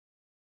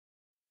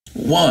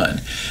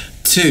1,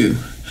 2,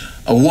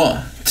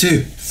 1,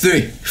 2,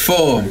 3,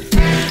 4.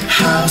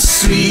 How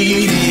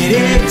sweet it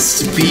is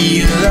to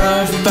be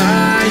loved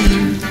by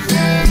you.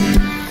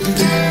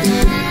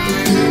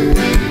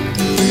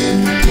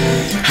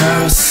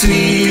 How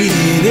sweet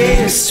it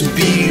is to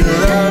be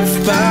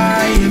loved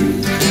by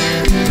you.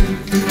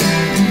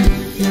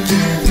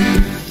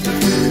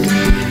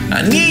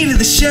 I needed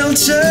the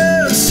shelter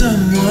of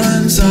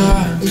someone's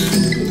arms.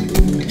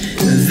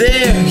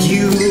 There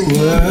you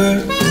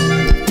were.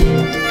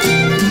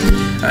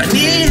 I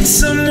needed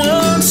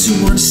someone to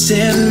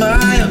understand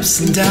my ups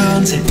and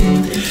downs, and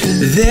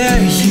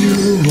there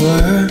you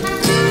were.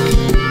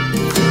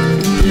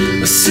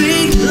 With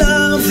sweet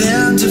love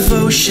and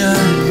devotion,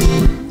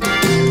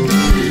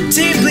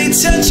 deeply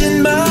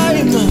touching my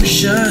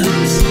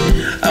emotions.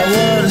 I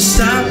wanna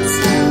stop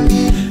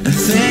and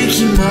thank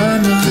you,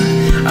 Mama.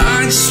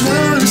 I just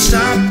wanna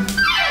stop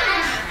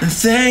and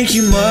thank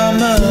you,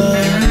 Mama.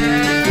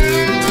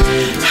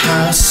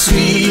 How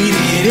sweet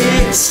it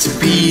is to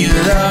be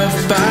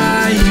loved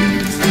by you.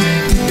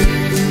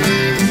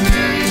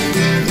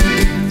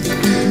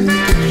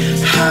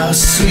 How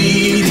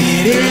sweet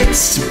it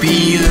is to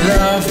be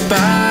loved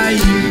by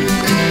you.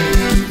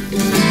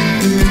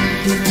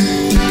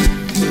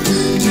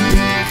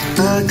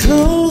 I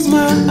close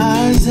my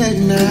eyes at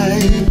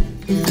night,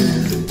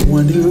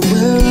 wonder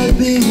where I'd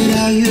be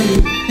without you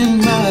in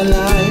my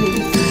life.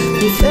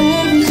 If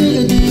everything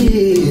I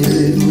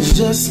did was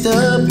just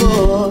a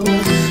bore,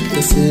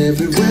 'cause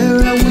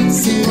everywhere I went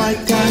seemed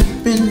like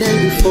I've been there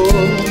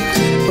before.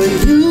 But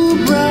you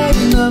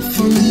brighten up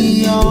for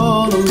me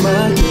all of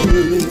my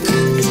days.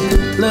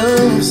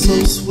 Love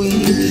so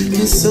sweet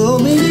in so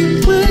many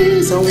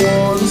ways. I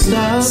wanna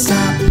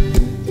stop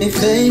and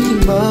thank you,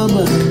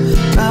 Mama.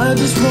 I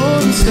just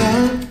wanna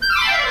stop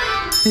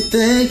and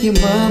thank you,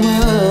 Mama.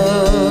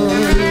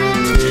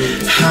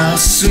 How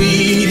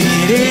sweet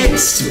it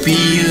is to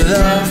be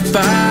loved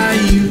by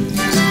you.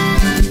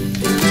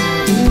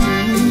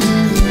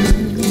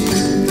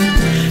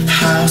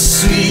 How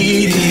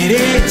sweet it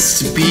is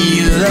to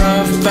be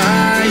loved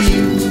by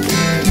you.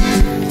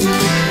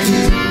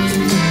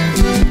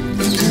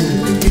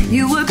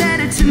 You were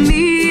better to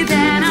me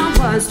than I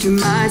was to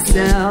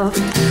myself.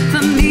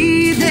 For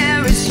me,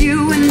 there is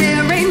you and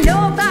there ain't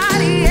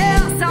nobody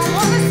else. I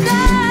wanna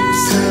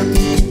stop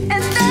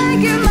and thank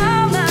you,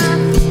 Mama.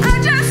 I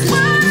just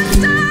wanna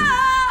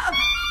stop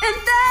and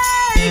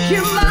thank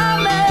you,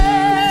 Mama.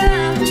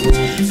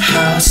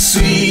 How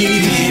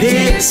sweet it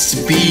is to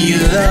be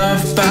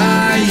loved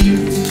by you.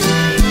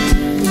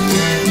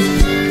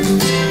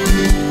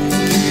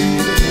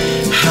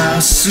 How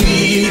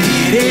sweet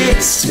it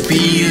is to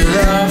be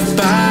loved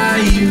by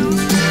you.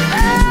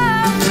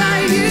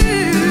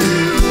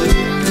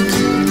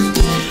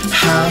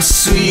 How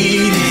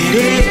sweet it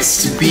is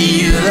to be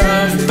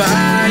loved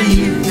by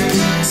you.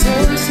 So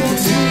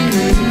sweet.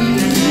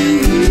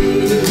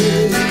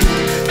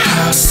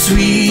 How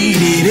sweet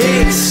it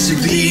is to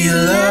be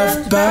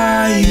loved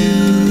by you.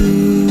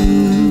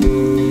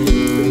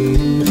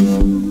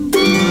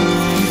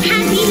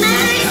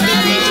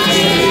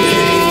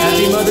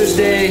 Happy Mother's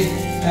Day.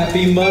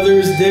 Happy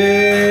Mother's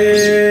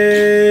Day!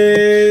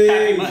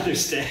 Happy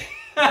Mother's Day.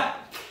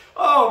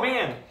 Oh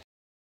man.